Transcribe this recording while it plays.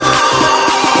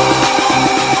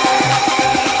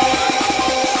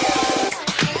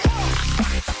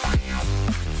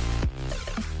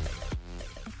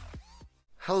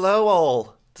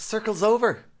circle's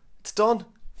over. It's done.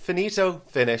 Finito.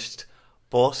 Finished.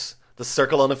 But the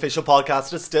Circle Unofficial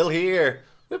Podcast is still here.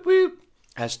 Whoop whoop.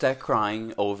 Hashtag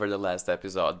crying over the last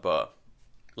episode, but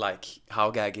like,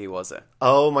 how gaggy was it?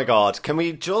 Oh my god. Can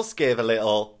we just give a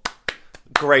little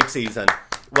great season?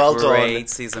 Well done. Great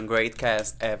season, great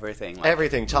cast, everything. Like,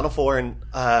 everything. Channel 4 and,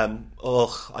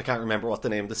 I can't remember what the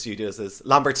name of the studios is.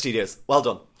 Lambert Studios. Well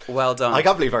done. Well done. I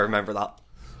can't believe I remember that.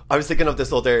 I was thinking of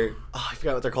this other, I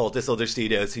forget what they're called, this other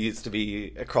studios who used to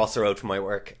be across the road from my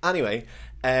work. Anyway,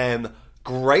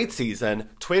 great season,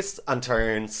 twists and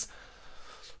turns,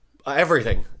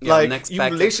 everything. Yeah, like, you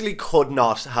literally could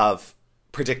not have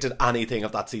predicted anything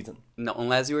of that season. No,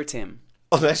 unless you were Tim.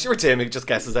 Unless you were Tim, who just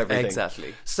guesses everything.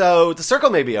 Exactly. So, the circle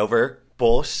may be over,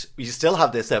 but you still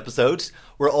have this episode.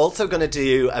 We're also going to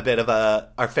do a bit of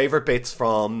our favourite bits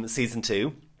from season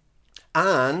 2.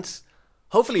 And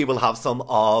hopefully we'll have some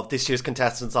of this year's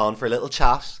contestants on for a little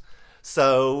chat.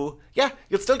 So, yeah,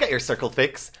 you'll still get your circle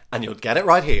fix, and you'll get it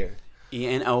right here. It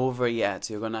ain't over yet.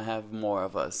 You're going to have more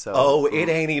of us. So oh, it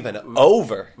ain't even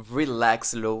over.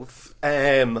 Relax, love.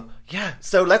 Yeah,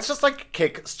 so let's just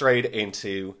kick straight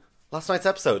into last night's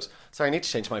episode. Sorry, I need to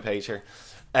change my page here.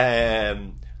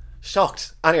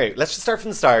 Shocked. Anyway, let's just start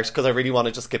from the start because I really want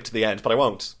to just skip to the end, but I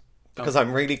won't. Because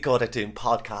I'm really good at doing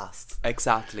podcasts.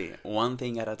 Exactly. One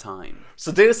thing at a time.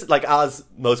 So this, as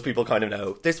most people kind of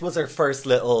know, this was our first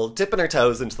little dipping our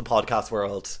toes into the podcast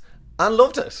world. And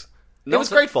loved it. It was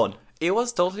great fun. It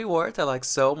was totally worth it.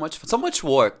 So much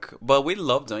work, but we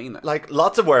love doing it.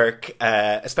 Lots of work,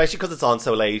 especially because it's on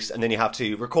so late, and then you have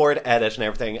to record, edit, and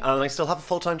everything. And I still have a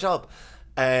full-time job.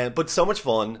 But so much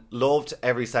fun. Loved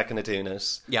every second of doing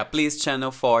it. Yeah, please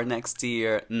channel 4 next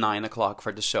year, 9 o'clock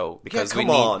for the show. Because come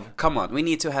on, we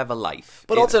need to have a life.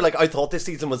 But also, I thought this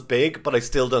season was big, but I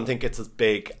still don't think it's as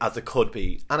big as it could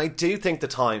be. And I do think the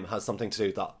time has something to do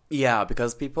with that. Yeah,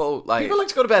 because people like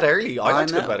to go to bed early. I like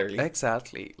to go to bed early.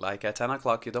 Exactly. At 10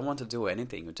 o'clock, you don't want to do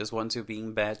anything. You just want to be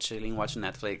in bed, chilling, watching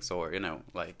Netflix, or, you don't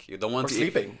want or to...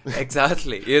 sleeping.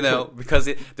 Exactly, because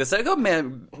the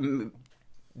second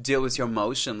deal with your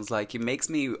emotions. It makes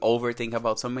me overthink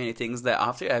about so many things that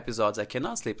after episodes I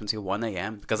cannot sleep until 1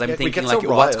 a.m. because I'm thinking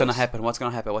what's gonna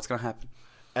happen.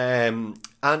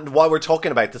 And while we're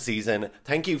talking about the season,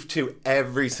 thank you to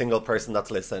every single person that's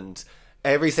listened,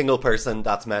 every single person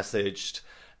that's messaged.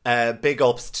 Big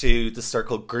ups to the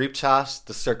Circle group chat,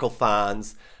 the Circle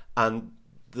fans, and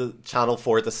the channel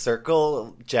for the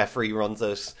Circle. Jeffrey runs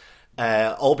it.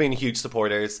 All being huge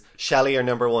supporters. Shelley, our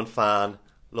number one fan,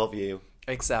 love you.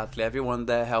 Exactly, everyone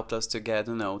that helped us to get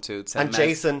to send. And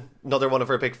Jason, another one of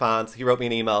our big fans, he wrote me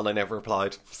an email and I never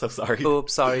replied. So sorry.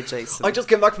 Oops, sorry, Jason. I just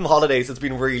came back from holidays. It's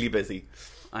been really busy.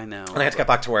 I know, and I had to get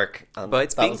back to work. But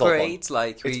it's been great.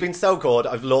 It's been so good.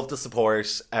 I've loved the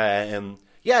support.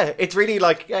 Yeah, it's really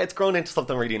it's grown into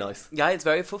something really nice. Yeah, it's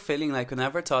very fulfilling. We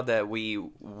never thought that we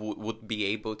would be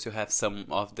able to have some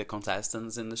of the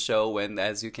contestants in the show, and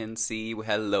as you can see, we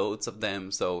had loads of them.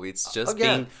 So it's just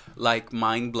been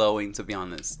mind blowing, to be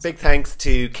honest. Big thanks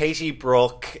to Katie,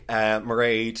 Brooke,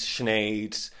 Mairead,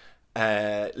 Sinead,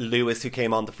 Lewis, who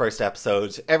came on the first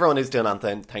episode. Everyone who's done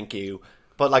anything, thank you.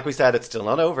 But like we said, it's still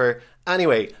not over.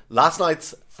 Anyway, last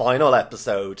night's final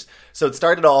episode. So it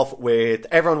started off with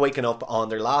everyone waking up on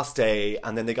their last day,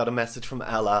 and then they got a message from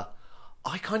Ella.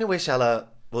 I kind of wish Ella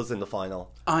was in the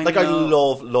final. I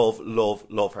love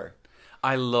her.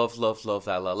 I love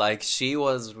Ella. She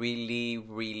was really,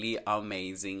 really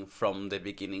amazing from the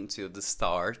beginning to the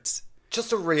start.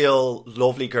 Just a real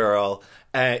lovely girl.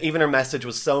 Even her message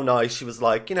was so nice. She was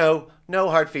like, no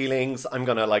hard feelings. I'm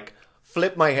going to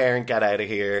flip my hair and get out of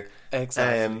here.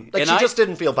 Exactly. She just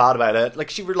didn't feel bad about it.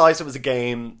 She realised it was a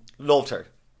game. Loved her.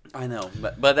 I know.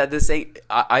 But at the same...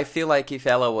 I feel like if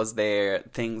Ella was there,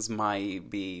 things might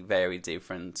be very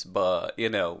different. But,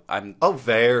 I'm... Oh,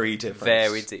 very different.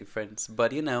 Very different.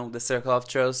 But, the Circle of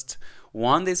Trust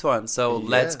won this one. So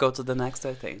let's go to the next,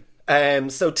 I think.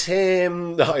 So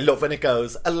Tim, I love when it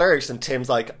goes alert, and Tim's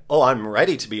like, "Oh, I'm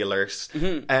ready to be alert."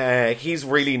 Mm-hmm. He's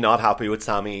really not happy with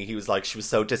Sammy. He was like, she was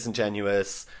so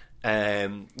disingenuous.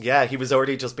 He was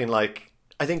already just been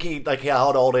I think he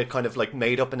had all it kind of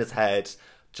made up in his head,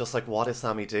 just what is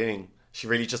Sammy doing? She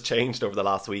really just changed over the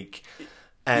last week.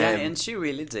 And she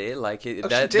really did.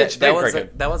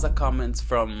 That was a comment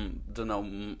from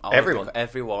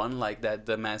everyone. That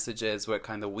the messages were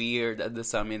kind of weird. That the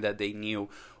Sammy that they knew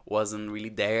wasn't really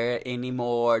there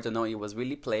anymore. He was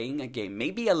really playing a game,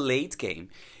 maybe a late game.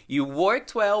 You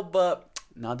worked well, but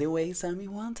not the way Sammy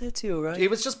wanted to, right? He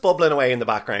was just bubbling away in the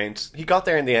background. He got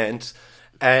there in the end.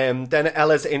 Then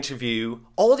Ella's interview.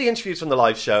 All the interviews from the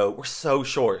live show were so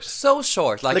short. So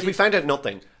short. Like we found out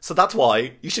nothing. So that's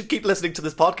why you should keep listening to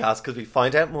this podcast, because we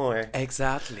find out more.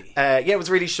 Exactly. Yeah, it was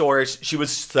really short. She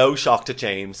was so shocked at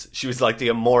James. She was like the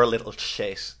immoral little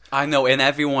shit. I know, and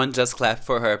everyone just clapped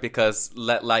for her because,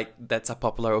 that's a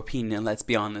popular opinion, let's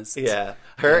be honest. Yeah.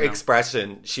 Her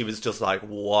expression, she was just like,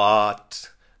 what?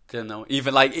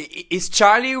 Even is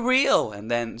Charlie real?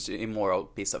 And then immoral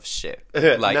piece of shit.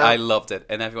 I loved it,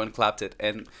 and everyone clapped it.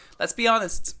 And let's be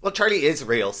honest. Well, Charlie is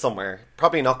real somewhere.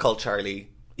 Probably not called Charlie.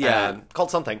 Yeah.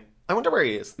 Called something. I wonder where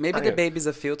he is. Maybe the baby's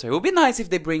a filter. It would be nice if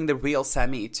they bring the real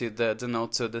Sammy to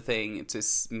the thing to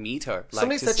meet her.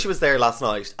 Somebody said she was there last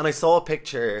night, and I saw a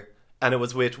picture, and it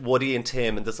was with Woody and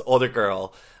Tim and this other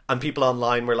girl, and people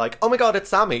online were like, "Oh my god, it's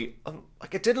Sammy!"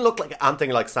 It didn't look like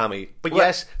anything like Sammy, but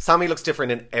yet Sammy looks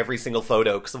different in every single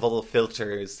photo because of all the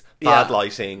filters, bad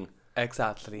lighting.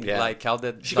 Exactly. Yeah. Like how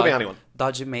the she could be anyone.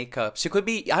 Dodgy makeup. She could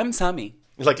be. I'm Sammy.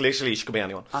 Like literally, she could be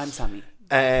anyone. I'm Sammy.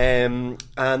 And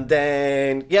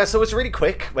then, so it was really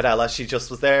quick with Ella. She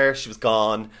just was there. She was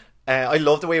gone. I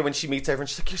love the way when she meets everyone,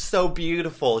 she's like, "You're so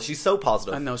beautiful." She's so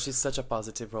positive. I know, she's such a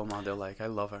positive role model. I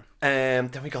love her.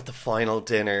 Then we got the final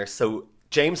dinner. So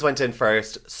James went in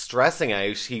first, stressing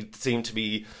out. He seemed to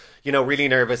be, really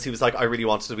nervous. He was like, "I really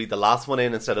wanted to be the last one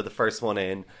in instead of the first one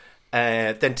in."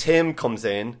 Then Tim comes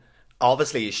in.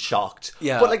 Obviously, he's shocked.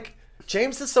 Yeah. But,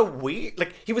 James is so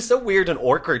weird. He was so weird and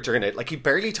awkward during it. He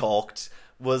barely talked.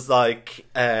 Was like,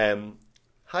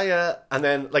 hiya. And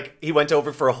then, he went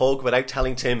over for a hug without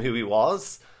telling Tim who he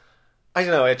was. I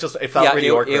don't know, it felt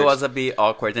really awkward. It was a bit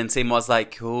awkward. And Tim was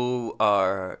like, "Who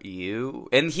are you?"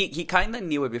 And he kind of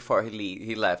knew it before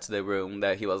he left the room,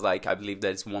 that he was like, "I believe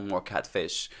there's one more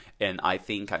catfish, and I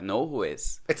think I know who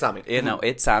is." It's Sammy.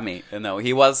 It's Sammy.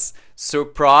 He was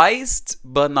surprised,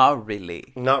 but not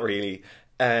really. Not really.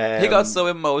 He got so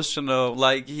emotional.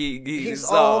 He's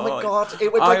oh my god!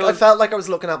 I felt like I was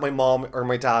looking at my mom or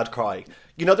my dad cry.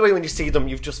 You know the way when you see them,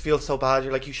 you just feel so bad.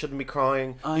 You're like, you shouldn't be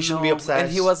crying. You shouldn't be upset.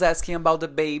 And he was asking about the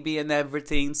baby and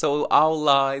everything. So all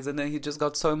lies, and then he just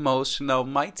got so emotional.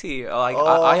 My tear, I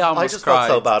almost cried.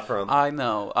 Felt so bad for him. I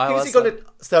know.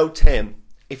 So Tim,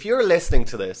 if you're listening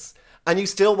to this and you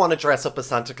still want to dress up as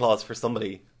Santa Claus for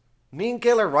somebody, me and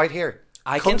Gil are right here.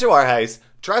 Come to our house.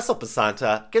 Dress up as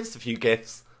Santa, give us a few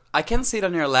gifts. I can sit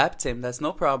on your lap, Tim. That's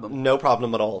no problem. No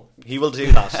problem at all. He will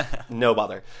do that. No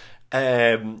bother.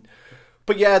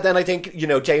 But yeah, then I think,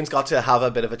 James got to have a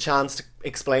bit of a chance to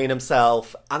explain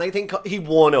himself. And I think he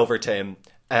won over Tim.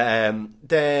 Then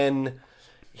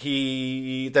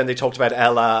they talked about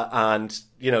Ella, and,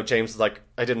 James was like,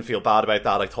 "I didn't feel bad about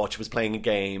that. I thought she was playing a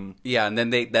game." Yeah, and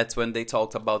then that's when they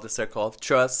talked about the circle of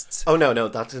trust. Oh, no,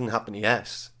 that didn't happen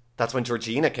yet. That's when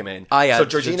Georgina came in. Yeah, so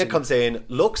Georgina comes in,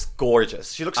 looks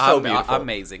gorgeous. She looks so beautiful.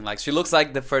 Amazing. She looks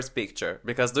like the first picture.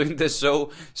 Because during the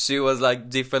show, she was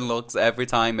different looks every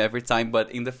time.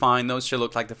 But in the finals, she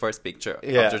looked like the first picture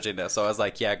of Georgina. So I was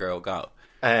like, yeah, girl, go.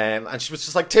 And she was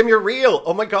just like, "Tim, you're real.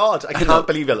 Oh my god. I can't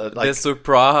believe it." The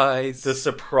surprise.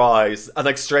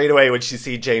 And straight away when she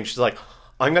sees James, she's like,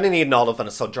 "I'm going to need an olive and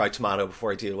a sun-dried tomato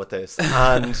before I deal with this."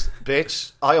 And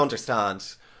bitch, I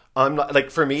understand. I'm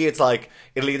not for me. It's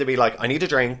it'll either be I need a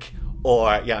drink or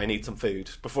I need some food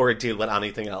before I deal with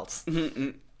anything else.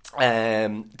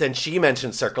 Then she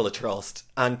mentioned circle of trust,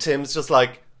 and Tim's just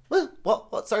like,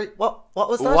 what? Sorry, what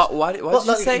was that? What did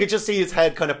you say? You could just see his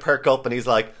head kind of perk up, and he's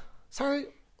like, "Sorry,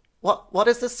 what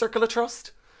is this circle of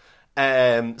trust?"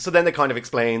 So then they kind of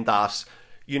explained that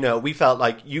we felt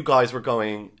like you guys were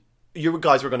going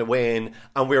to win,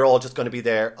 and we're all just going to be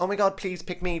there. "Oh my god, please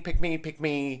pick me, pick me, pick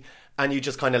me." And you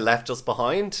just kind of left us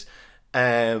behind,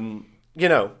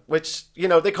 which,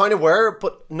 they kind of were,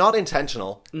 but not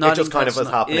intentional. It just kind of was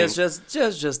happening. It's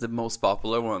just the most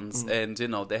popular ones. And,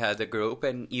 they had a group,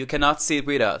 and you cannot sit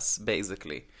with us,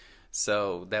 basically.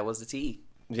 So that was the tea.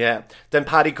 Yeah. Then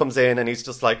Paddy comes in and he's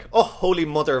just like, "Oh, holy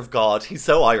mother of God." He's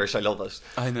so Irish. I love it.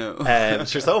 I know.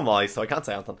 Sure, so am I, so I can't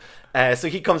say anything. So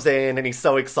he comes in and he's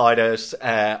so excited,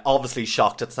 obviously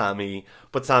shocked at Sammy.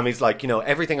 But Sammy's like,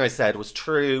 "Everything I said was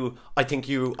true. I think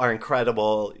you are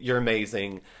incredible. You're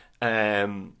amazing."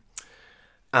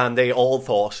 And they all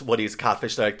thought Woody's a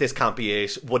catfish. They're like, "This can't be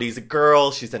it. Woody's a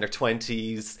girl. She's in her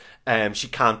 20s. She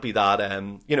can't be that,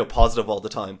 positive all the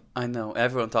time." I know.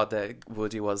 Everyone thought that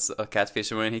Woody was a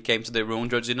catfish. And when he came to the room,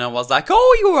 Georgina was like,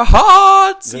 "Oh, you are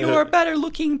hot. You are a better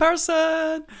looking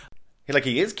person."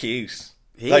 He is cute.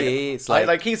 He is. I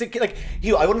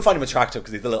wouldn't find him attractive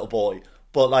because he's a little boy.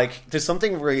 But, there's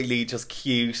something really just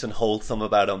cute and wholesome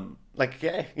about him.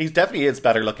 He definitely is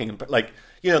better looking.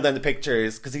 you know, than the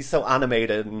pictures, because he's so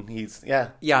animated and he's,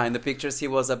 Yeah, in the pictures he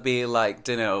was a bit like,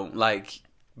 you know, like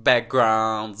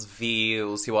backgrounds,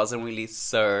 views. He wasn't really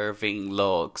serving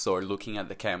looks or looking at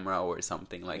the camera or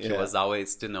something. Like he was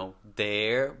always, you know,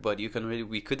 there, but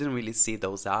we couldn't really see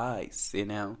those eyes, you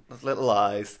know. Those little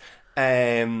eyes.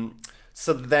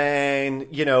 So then,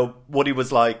 you know, Woody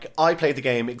was like, I played the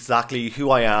game exactly who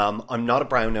I am. I'm not a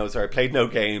brown noser. I played no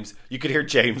games. You could hear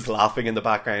James laughing in the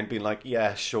background, being like,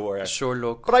 yeah, sure. Sure,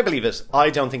 look. But I believe it. I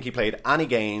don't think he played any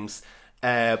games.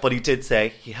 But he did say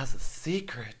he has a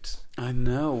secret. I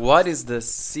know. What is the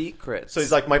secret? So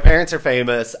he's like, my parents are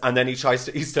famous, and then he starts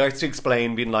to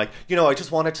explain, being like, you know, I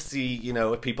just wanted to see, you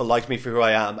know, if people liked me for who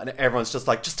I am, and everyone's just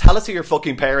like, just tell us who your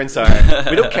fucking parents are.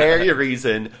 We don't care your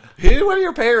reason. Who are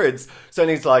your parents? So then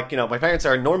he's like, you know, my parents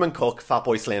are Norman Cook,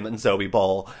 Fatboy Slim, and Zoe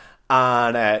Ball,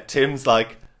 and Tim's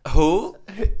like, who?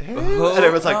 Who? And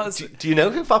everyone's like, do you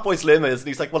know who Fatboy Slim is? And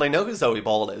he's like, well, I know who Zoe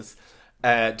Ball is.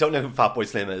 Don't know who Fatboy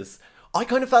Slim is. I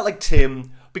kind of felt like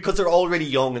Tim, because they're all really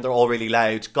young and they're all really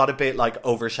loud, got a bit like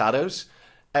overshadowed.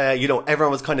 You know,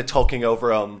 everyone was kind of talking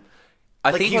over him.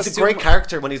 I think he's a great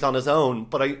character when he's on his own,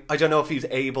 but I don't know if he's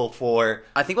able for...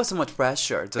 I think it was so much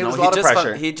pressure. It was a lot of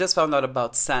pressure. He just found out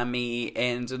about Sammy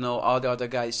and, you know, all the other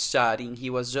guys chatting.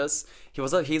 He's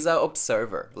an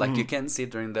observer. Like, you can see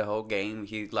during the whole game,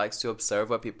 he likes to observe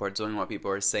what people are doing, what people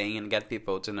are saying, and get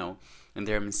people to know and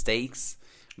their mistakes.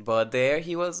 But there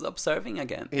he was observing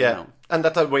again. Yeah, you know? And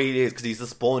that's the way he is, because he's a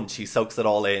sponge. He soaks it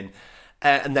all in.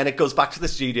 And then it goes back to the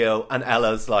studio, and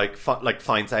Ella's like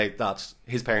finds out that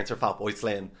his parents are Fatboy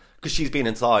Slim, because she's been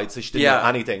inside, so she didn't know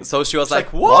anything. So she was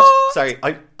like, what? Sorry,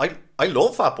 I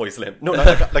love Fatboy Slim. No,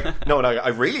 I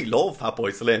really love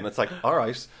Fatboy Slim. It's like, all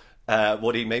right,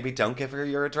 Woody, maybe don't give her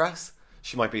your address.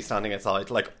 She might be standing outside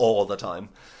like all the time.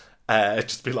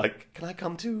 Just be like, can I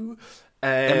come too?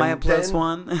 Am I a plus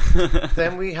one?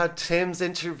 Then we had Tim's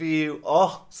interview.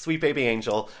 Oh, sweet baby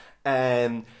angel.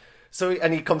 So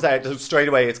he comes out straight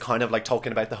away. It's kind of like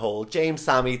talking about the whole James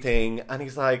Sammy thing, and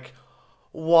he's like,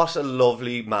 "What a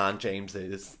lovely man James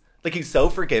is. Like, he's so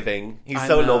forgiving. He's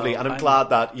so lovely, and I'm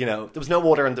glad that, you know, there was no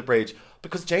water on the bridge,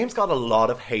 because James got a lot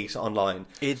of hate online.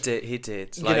 He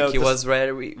did. Like, he was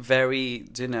very, very,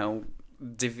 you know,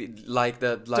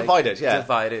 divided. Yeah,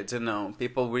 divided. You know,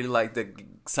 people really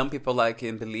some people like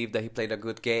him, believe that he played a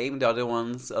good game. The other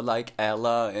ones like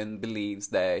Ella and believes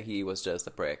that he was just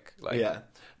a prick.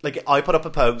 Like, I put up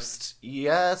a post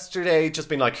yesterday just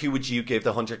being like, who would you give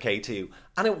the 100k to?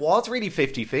 And it was really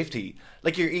 50-50.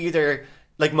 Like, you're either,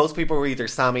 like, most people were either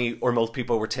Sammy or most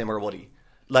people were Tim or Woody.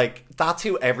 Like, that's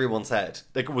who everyone said.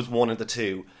 Like, it was one of the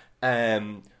two.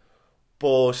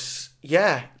 But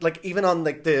yeah, like, even on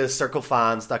like the Circle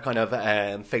Fans, that kind of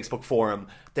Facebook forum,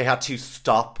 they had to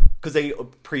stop because they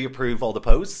pre-approve all the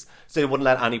posts, so they wouldn't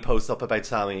let any posts up about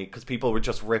Sammy because people were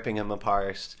just ripping him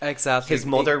apart. Exactly. His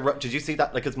mother, did you see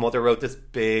that? Like, his mother wrote this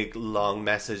big long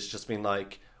message just being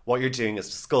like, what you're doing is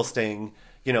disgusting.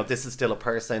 You know, this is still a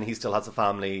person. He still has a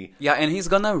family. Yeah, and he's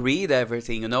gonna read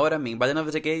everything. You know what I mean? By the end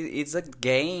of the day, it's a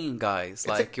game, guys.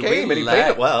 It's a game, and he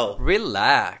played it well.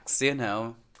 Relax, you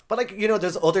know. But, like, you know,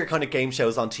 there's other kind of game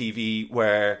shows on TV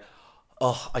where,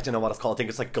 I don't know what it's called. I think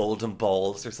it's like Golden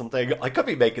Balls or something. I could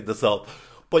be making this up.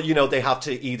 But, you know, they have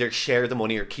to either share the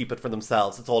money or keep it for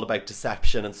themselves. It's all about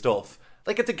deception and stuff.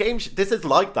 Like, it's a game this is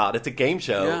like that. It's a game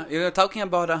show. Yeah, you're talking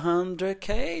about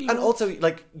 100k. And also,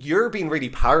 like, you're being really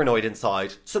paranoid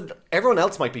inside. So everyone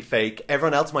else might be fake.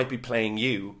 Everyone else might be playing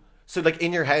you. So, like,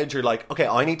 in your head, you're like, okay,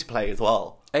 I need to play as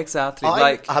well. Exactly.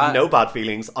 I have no bad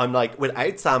feelings. I'm like,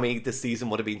 without Sammy, this season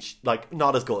would have been like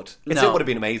not as good. It still would have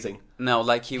been amazing. No,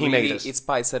 like he really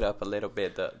spiced it up a little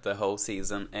bit the whole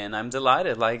season, and I'm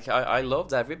delighted. Like I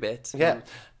loved every bit. Yeah.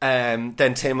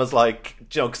 Then Tim was like,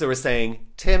 jokes they were saying,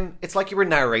 Tim, it's like you were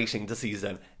narrating the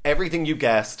season. Everything you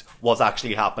guessed was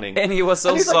actually happening. And he was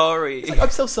so sorry. Like, I'm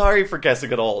so sorry for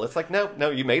guessing it all. It's like, no,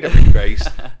 you made everything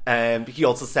great. He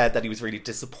also said that he was really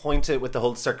disappointed with the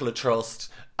whole Circle of Trust.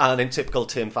 And in typical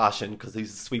Tim fashion, because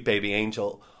he's a sweet baby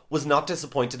angel, was not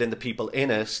disappointed in the people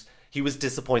in it. He was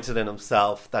disappointed in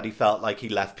himself that he felt like he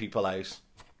left people out.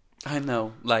 I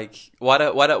know, like what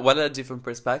a different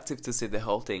perspective to see the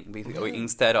whole thing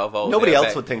instead of all. Nobody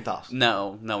else would think that.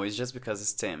 No, it's just because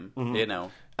it's Tim, you know.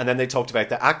 And then they talked about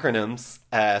the acronyms,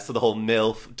 so the whole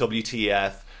MILF,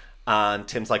 WTF, and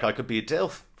Tim's like, I could be a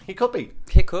DILF. He could be.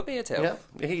 He could be a DILF.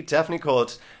 Yeah, he definitely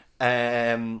could.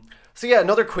 So yeah,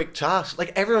 another quick chat.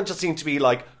 Like, everyone just seemed to be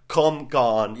like, come,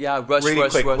 gone. Yeah, rush.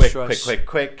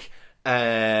 Quick.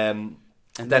 And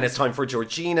then it's time for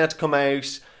Georgina to come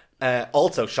out.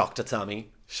 Also shocked at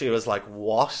Sammy. She was like,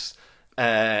 what?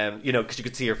 You know, because you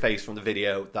could see her face from the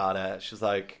video that she was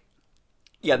like,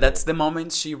 Yeah, that's the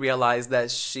moment she realized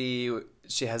that she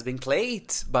has been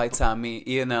played by Tammy,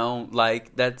 you know,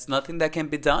 like that's nothing that can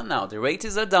be done now. The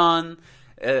ratings are done.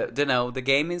 You know, the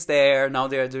game is there. Now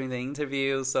they're doing the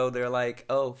interview, so they're like,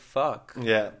 oh, fuck.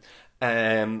 Yeah.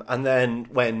 And then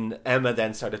when Emma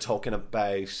then started talking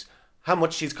about how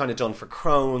much she's kind of done for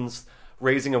Crohn's,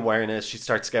 raising awareness, she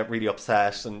starts to get really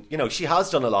upset. And, you know, she has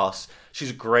done a lot.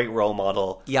 She's a great role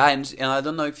model. Yeah, and I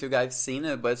don't know if you guys seen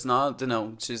it, but it's not, you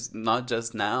know, she's not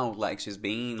just now. Like, she's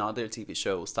been in other TV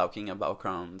shows talking about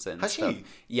Crohn's and has stuff. She?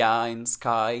 Yeah, in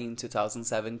Sky in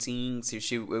 2017. So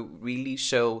she will really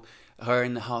show her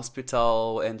in the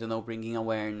hospital and, you know, bringing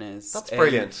awareness. That's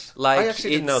brilliant. Like, I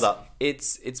actually didn't know that.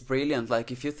 It's brilliant.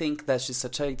 Like, if you think that she's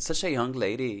such a young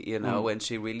lady, you know, and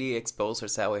she really exposed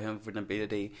herself with her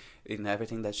vulnerability in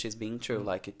everything that she's been through.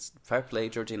 Like, it's fair play,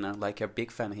 Georgina. Like, you're a big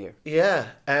fan here. Yeah,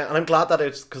 and I'm glad that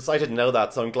it's, because I didn't know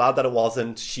that, so I'm glad that it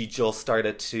wasn't she just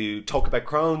started to talk about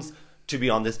Crohn's to be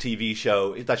on this TV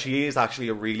show, that she is actually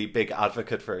a really big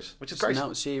advocate for it, which is great.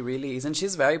 No, she really is, and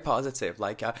she's very positive.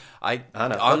 Like, I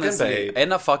and a honestly, fucking babe.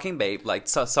 And a fucking babe. Like,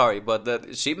 so sorry,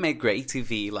 but she made great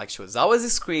TV. Like, she was always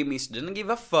screaming. She didn't give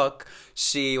a fuck.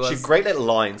 She had great little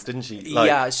lines, didn't she? Like,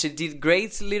 yeah, she did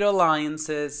great little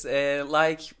alliances.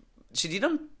 Like, she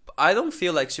didn't. I don't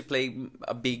feel like she played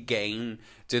a big game.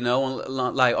 You know,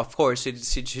 like, of course she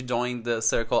joined the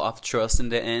circle of trust in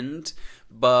the end.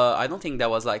 But I don't think that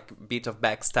was like a bit of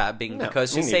backstabbing,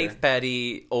 because she saved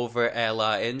Patty over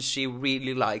Ella, and she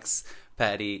really likes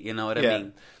Patty, you know what I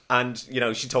mean? And, you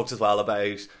know, she talks as well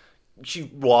about, she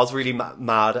was really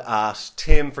mad at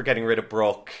Tim for getting rid of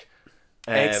Brooke.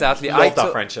 Exactly. Love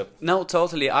that friendship. No,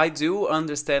 totally. I do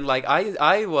understand. Like,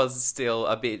 I was still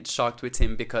a bit shocked with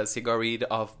him because he got rid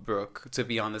of Brooke, to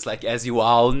be honest. Like, as you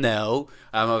all know,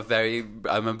 I'm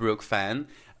a Brooke fan.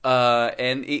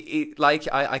 And like,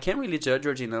 I can't really judge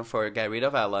Georgina for getting rid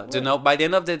of Ella. You know, by the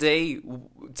end of the day,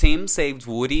 Tim saved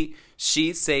Woody,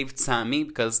 she saved Sammy,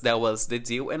 because that was the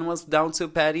deal, and it was down to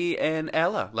Patty and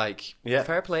Ella. Like,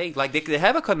 fair play. Like, they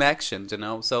have a connection, you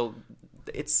know, so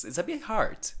it's a bit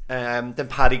hard. Then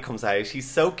Patty comes out. He's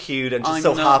so cute and just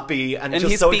so happy and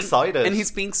just so excited. And his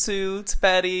pink suit,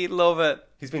 Patty, love it.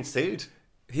 He's been sued?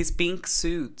 His pink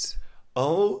suit.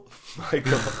 Oh my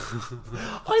god.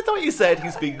 I thought you said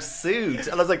he's being sued.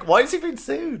 And I was like, why is he being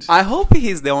sued? I hope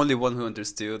he's the only one who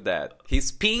understood that. His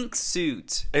pink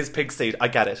suit. His pink suit, I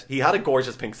get it. He had a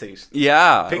gorgeous pink suit.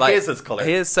 Yeah. Pink is his colour.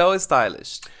 He is so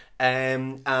stylish.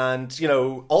 And, you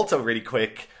know, also really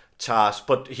quick chat,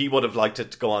 but he would have liked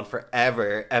it to go on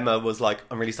forever. Emma was like,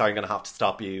 I'm really sorry, I'm going to have to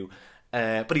stop you.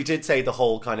 But he did say the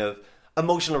whole kind of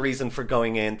emotional reason for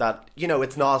going in, that, you know,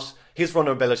 it's not his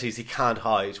vulnerabilities he can't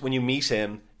hide. When you meet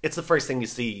him, it's the first thing you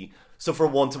see. So for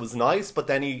once it was nice, but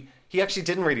then he actually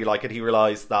didn't really like it. He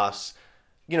realised that,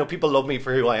 you know, people love me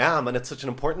for who I am, and it's such an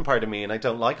important part of me, and I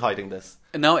don't like hiding this.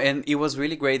 No, and it was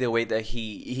really great the way that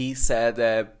he said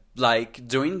that, like,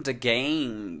 during the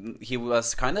game, he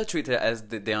was kind of treated as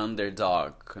the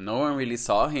underdog. No one really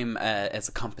saw him as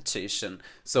a competition.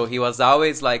 So he was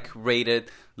always, like, rated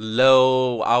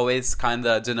low, always kind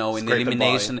of, you know, in the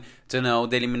elimination, you know,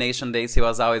 the elimination days, he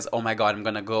was always, oh my god, I'm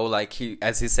gonna go, like,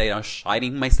 as he said, I'm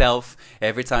shining myself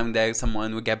every time there's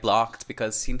someone would get blocked,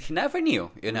 because he never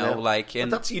knew, you know, like.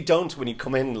 And that's, you don't when you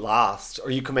come in last,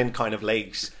 or you come in kind of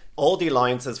late. All the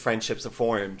alliances, friendships have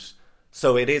formed.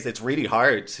 So it's really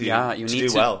hard to, you need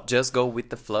do well. Just go with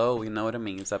the flow, you know what I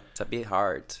mean? It's a bit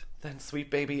hard. Then Sweet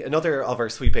Baby, another of our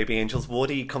Sweet Baby angels,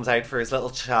 Woody, comes out for his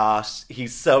little chat.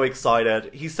 He's so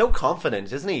excited. He's so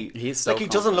confident, isn't he? He's so he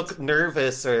doesn't look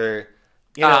nervous or,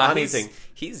 you know, anything.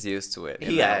 He's used to it.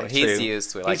 Yeah, he's used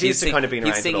to it. Like, he's used to kind of being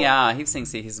around it all. Yeah, he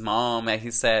sings his mom, and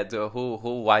he said who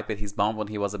wiped his bum when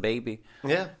he was a baby.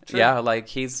 Yeah, true. Yeah, like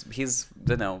he's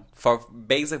you know, for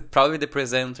basic, probably the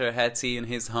presenter had tea in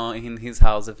his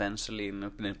house eventually in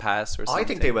the past or something. I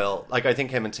think they will. Like, I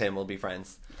think him and Tim will be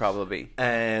friends. Probably.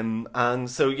 And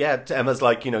so yeah, Emma's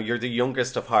like, you know, you're the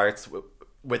youngest of hearts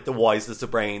with the wisest of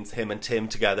brains. Him and Tim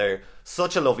together,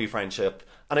 such a lovely friendship.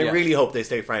 And I really hope they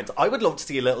stay friends. I would love to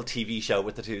see a little TV show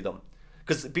with the two of them.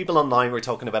 Because people online were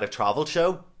talking about a travel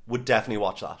show. Would definitely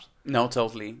watch that. No,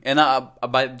 totally. And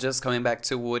about just coming back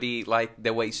to Woody, like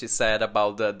the way she said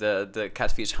about the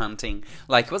catfish hunting,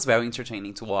 like, it was very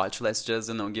entertaining to watch. Let's just,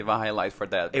 you know, give a highlight for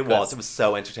that. It was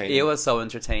so entertaining. It was so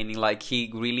entertaining. Like,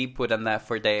 he really put an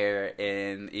effort there,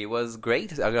 and it was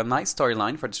great. A nice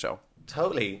storyline for the show.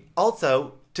 Totally.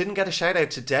 Also, didn't get a shout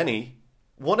out to Denny,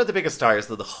 one of the biggest stars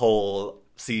of the whole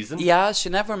season. Yeah, she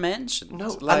never mentioned.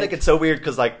 No, and like, it's so weird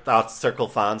because, like, that Circle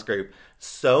fans group,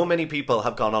 so many people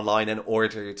have gone online and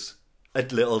ordered a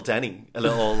little Denny, a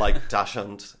little like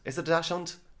dachshund. Is it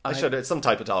dachshund? I should. It's some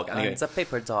type of dog. Anyway. It's a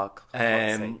paper dog.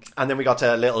 And then we got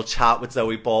a little chat with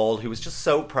Zoe Ball, who was just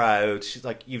so proud. She's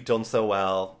like, "You've done so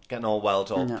well, getting all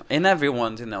welled up." No. And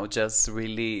everyone, just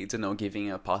really, giving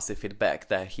a positive feedback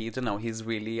that he's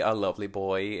really a lovely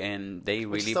boy, and they really...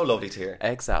 Which is so lovely to hear.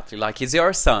 Exactly. Like, he's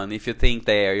your son, if you think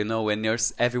there, when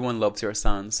everyone loves your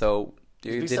son. So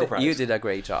you did a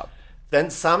great job. Then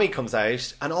Sammy comes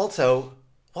out, and also,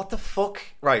 what the fuck?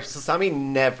 Right, so Sammy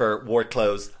never wore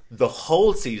clothes the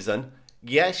whole season,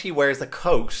 yet he wears a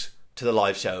coat to the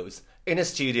live shows in a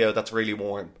studio that's really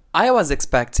warm. I was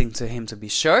expecting him to be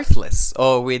shirtless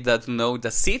or with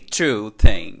the see-through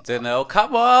thing.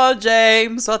 Come on,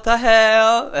 James, what the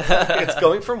hell? It's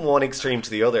going from one extreme to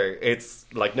the other. It's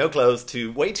like no clothes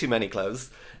to way too many clothes.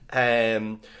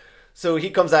 So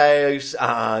he comes out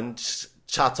and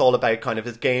chats all about kind of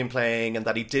his game playing and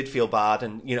that he did feel bad,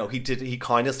 and he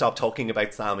kind of stopped talking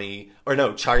about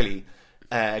Charlie.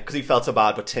 Because he felt so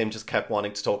bad, but Tim just kept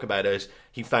wanting to talk about it.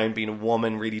 He found being a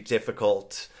woman really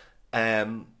difficult.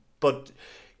 But,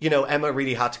 Emma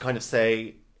really had to kind of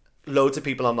say, loads of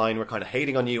people online were kind of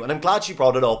hating on you. And I'm glad she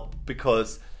brought it up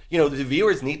because, the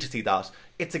viewers need to see that.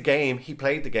 It's a game. He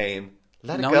played the game.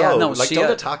 Let it go. Yeah,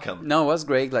 don't attack him. No, it was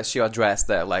great. Like, she addressed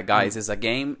that. Like, guys, it's a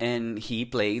game, and he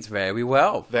played very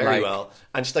well. Very well.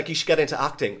 And she's like, he should get into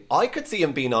acting. I could see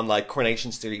him being on, like,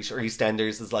 Coronation Street or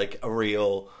EastEnders as, like, a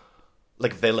real...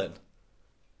 villain.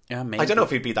 Yeah, maybe. I don't know if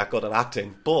he'd be that good at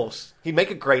acting, but he'd make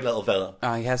a great little villain.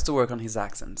 He has to work on his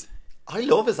accent. I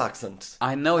love his accent.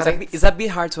 I know. It's a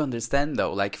bit hard to understand,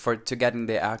 though, like, to get in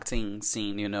the acting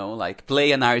scene, like,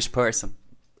 play an Irish person.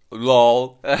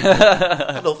 Lol.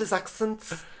 I love his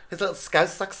accents. His little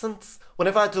Scouse accents.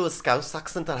 Whenever I do a Scouse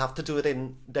accent, I have to do it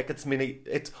in, like,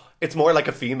 it's more like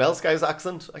a female Scouse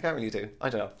accent. I can't really do. I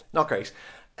don't know. Not great.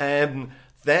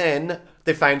 Then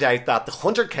they found out that the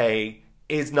 100k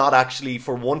is not actually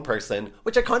for one person,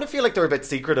 which I kind of feel like they're a bit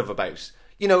secretive about.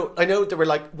 I know they were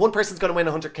like, one person's going to win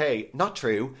 100k. Not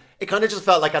true. It kind of just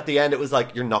felt like at the end it was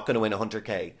like, you're not going to win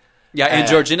 100k. Yeah, and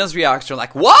Georgina's reaction,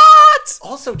 like, what?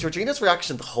 Also, Georgina's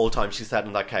reaction the whole time she sat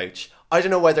on that couch, I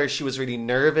don't know whether she was really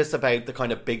nervous about the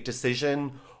kind of big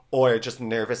decision or just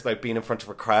nervous about being in front of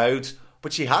a crowd.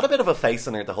 But she had a bit of a face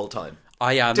on her the whole time. Oh,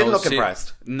 yeah. Didn't look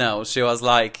impressed. No, she was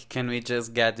like, can we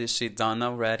just get this shit done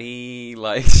already?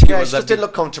 Like, she just didn't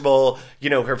look comfortable.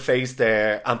 Her face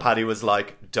there. And Paddy was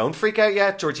like, don't freak out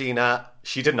yet, Georgina.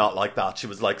 She did not like that. She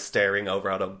was like staring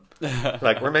over at him.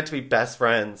 Like, we're meant to be best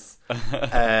friends.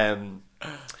 But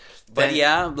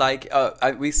yeah, like,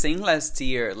 we seen last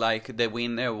year, like, the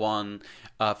winner won...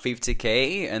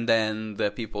 50k, and then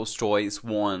the People's Choice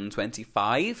won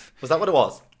 25. Was that what it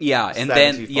was? Yeah,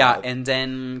 and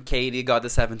then Katie got the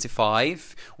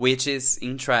 75, which is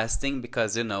interesting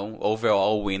because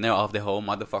overall winner of the whole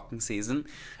motherfucking season.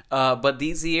 But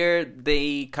this year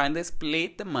they kind of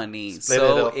split the money,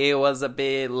 so it was a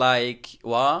bit like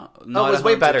what? No, it was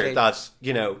way better that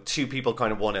two people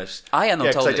kind of won it. I know,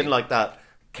 totally. I didn't like that.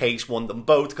 Kate won them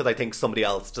both because I think somebody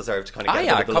else deserved to kind of get a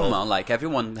bit of the come love. on, like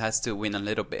everyone has to win a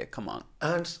little bit, come on.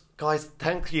 And guys,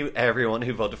 thank you everyone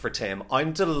who voted for Tim.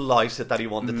 I'm delighted that he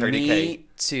won the 30k. Me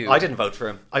too. I didn't vote for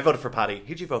him. I voted for Paddy.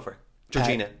 Who'd you vote for?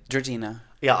 Georgina.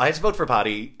 Yeah, I had to vote for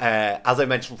Paddy. As I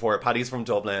mentioned before, Paddy's from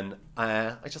Dublin.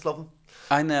 I just love him.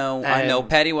 I know.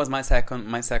 Paddy was my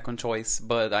second choice,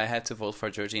 but I had to vote for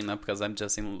Georgina because I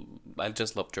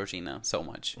just love Georgina so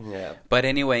much. Yeah. But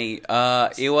anyway,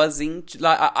 it was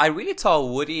I really thought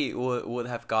Woody would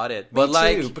have got it, but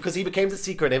Me too, because he became the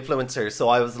secret influencer. So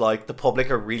I was like, the public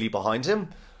are really behind him.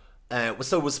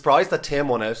 So was surprised that Tim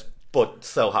won it, but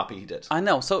so happy he did. I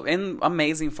know. So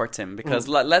amazing for Tim because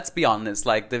let's be honest,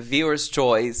 like the viewer's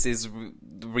choice is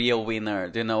real winner.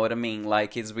 Do you know what I mean?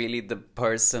 Like, it's really the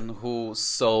person who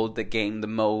sold the game the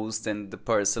most and the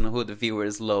person who the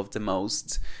viewers loved the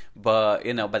most. But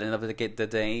by the end of the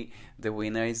day, the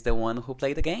winner is the one who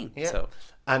played the game. Yeah. So.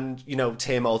 And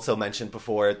Tim also mentioned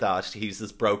before that he's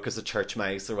as broke as a church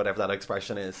mouse, or whatever that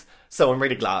expression is. So I'm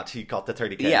really glad he got the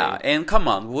 30k. Yeah, and come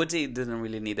on, Woody didn't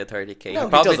really need the 30k.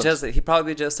 No, he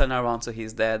probably just turned around to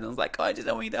his dad and was like, "Oh, I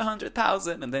didn't win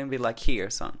 100,000," and then be like, "Here,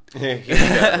 son." So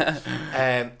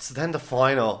then the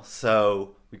final.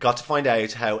 So we got to find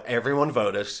out how everyone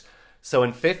voted. So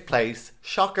in 5th place,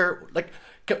 shocker. Like,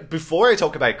 before I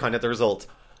talk about kind of the results,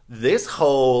 this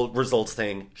whole results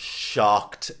thing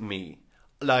shocked me.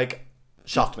 Like,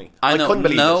 shocked me. I know, couldn't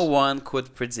believe no it. one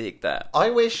could predict that.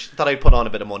 I wish that I put on a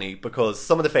bit of money, because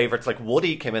some of the favourites, like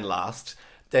Woody, came in last.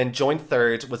 Then joint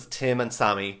third was Tim and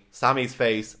Sammy. Sammy's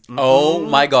face. Oh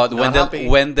my god!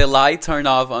 When the light turned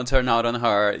out on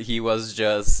her, he was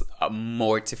just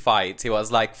mortified. He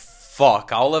was like,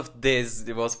 fuck, all of this,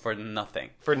 it was for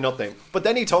nothing. For nothing. But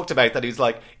then he talked about that. He's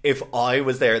like, if I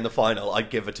was there in the final,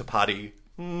 I'd give it to Paddy.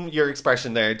 Your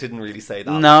expression there didn't really say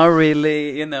that. Not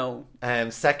really,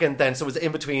 Second then, so it was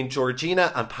in between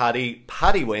Georgina and Paddy.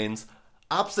 Paddy wins.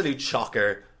 Absolute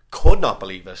shocker. Could not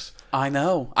believe it. I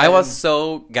know. I was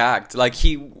so gagged. Like,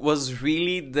 he was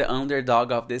really the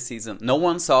underdog of this season. No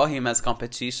one saw him as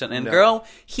competition. And girl,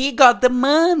 he got the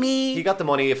money. He got the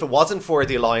money. If it wasn't for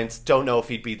the Alliance, don't know if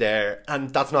he'd be there. And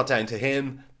that's not down to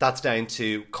him. That's down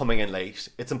to coming in late.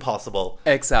 It's impossible.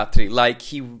 Exactly. Like,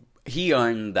 he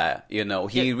earned that,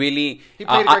 He really... He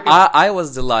played a great game. I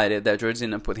was delighted that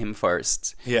Georgina put him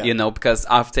first. Yeah. Because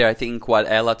after, I think, what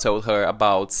Ella told her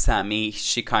about Sammy,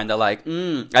 she kind of like...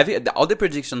 all the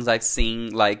predictions I've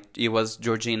seen, like, it was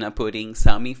Georgina putting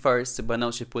Sammy first, but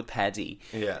no, she put Paddy.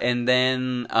 Yeah. And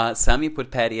then Sammy put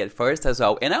Paddy at first as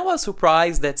well. And I was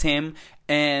surprised that Tim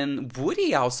and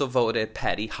Woody also voted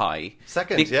Paddy high.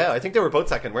 Second, yeah. I think they were both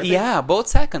second, weren't they? Yeah, both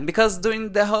second. Because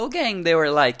during the whole game, they were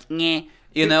like, nyeh.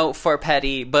 For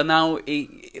Paddy, but now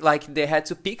they had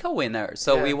to pick a winner,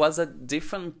 so it was a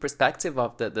different perspective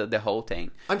of the whole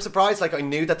thing. I'm surprised. I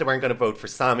knew that they weren't going to vote for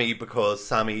Sammy because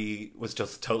Sammy was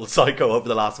just total psycho over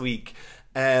the last week.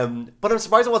 But I'm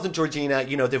surprised it wasn't Georgina.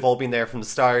 They've all been there from the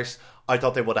start. I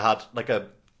thought they would have had a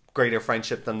greater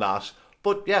friendship than that.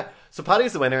 But yeah, so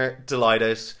Paddy's the winner.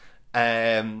 Delighted.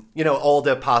 All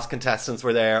the past contestants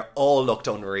were there. All looked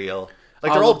unreal.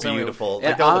 They're all beautiful.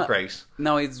 They all look great.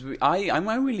 No,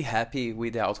 I'm really happy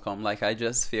with the outcome. I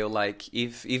just feel like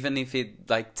even if it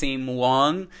team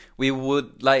won, we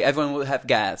would everyone would have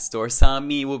guessed, or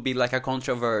Sammy would be a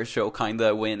controversial kind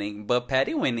of winning. But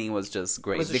Paddy winning was just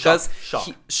great because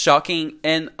shocking.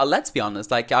 And let's be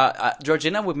honest,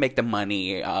 Georgina would make the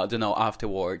money,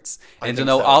 afterwards, and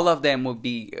so. All of them would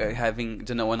be having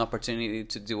an opportunity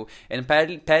to do. And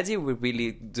Paddy would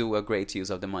really do a great use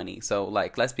of the money. So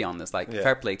let's be honest,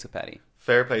 fair play to Paddy.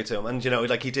 Fair play to him. And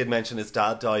he did mention his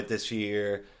dad died this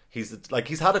year. He's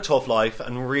had a tough life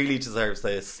and really deserves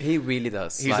this. He really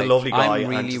does. He's a lovely guy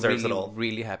and deserves it all.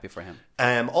 Really happy for him.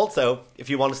 Also, if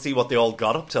you want to see what they all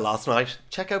got up to last night,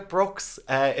 check out Brooke's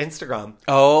Instagram.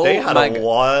 Oh, they had a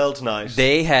wild night.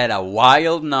 They had a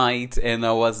wild night, and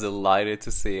I was delighted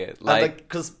to see it.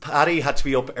 Because Paddy had to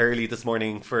be up early this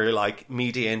morning for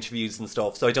media interviews and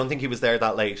stuff, so I don't think he was there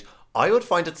that late. I would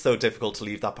find it so difficult to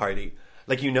leave that party.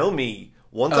 Me.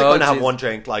 Once I'm going to have one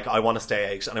drink, I want to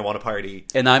stay out and I want to party.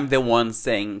 And I'm the one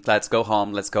saying, let's go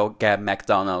home, let's go get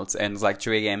McDonald's. And it's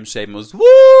 3 a.m. Seamus,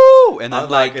 woo! And I'm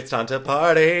like, it's time to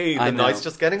party. The night's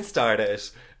just getting started.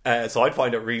 So I'd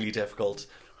find it really difficult.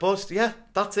 But yeah,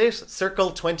 that's it.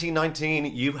 Circle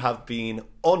 2019, you have been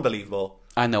unbelievable.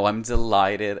 I know, I'm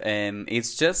delighted, and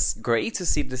it's just great to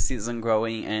see the season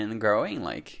growing. And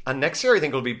next year I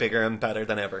think will be bigger and better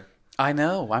than ever. I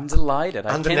know, I'm delighted.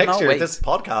 And the next year, this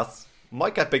podcast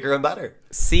might get bigger and better.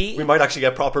 See? We might actually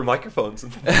get proper microphones.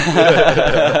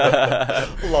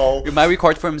 Lol. We might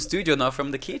record from studio, not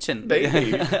from the kitchen.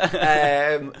 Baby.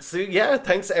 So yeah,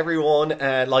 thanks everyone.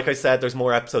 Like I said, there's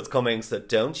more episodes coming, so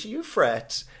don't you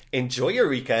fret. Enjoy your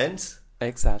weekend.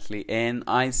 Exactly, and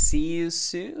I see you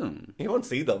soon. You won't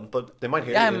see them, but they might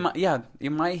hear you.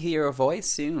 You might hear a voice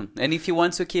soon. And if you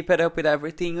want to keep it up with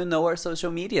everything, our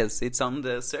social medias. It's on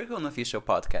the Circle Unofficial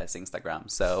Podcast Instagram.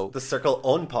 So the Circle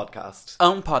Podcast.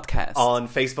 Podcast. On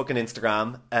Facebook and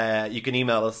Instagram. You can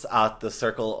email us at the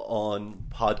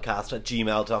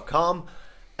circleonpodcast@gmail.com.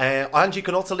 And you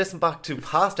can also listen back to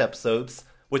past episodes,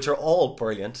 which are all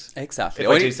brilliant. Exactly. If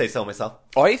I do say so myself.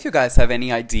 Or if you guys have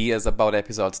any ideas about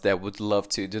episodes that would love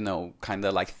to, kind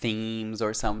of themes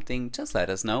or something, just let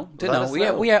us know.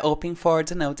 We are open for,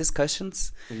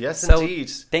 discussions. Yes, indeed.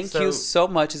 Thank you so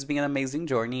much. It's been an amazing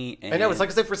journey. I know, it's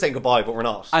as if we're saying goodbye, but we're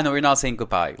not. I know, we're not saying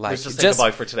goodbye. Let's just say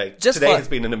goodbye for today. Today has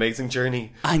been an amazing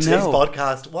journey. I know. Today's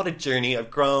podcast, what a journey.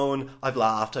 I've grown, I've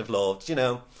laughed, I've loved,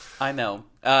 I know.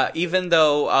 Even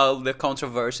though all the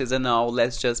controversies and all,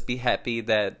 let's just be happy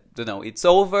that, it's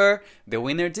over. The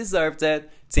winner deserved it.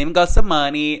 Team got some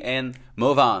money and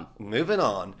move on. Moving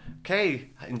on.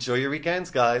 Okay. Enjoy your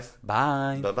weekends, guys.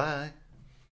 Bye. Bye-bye.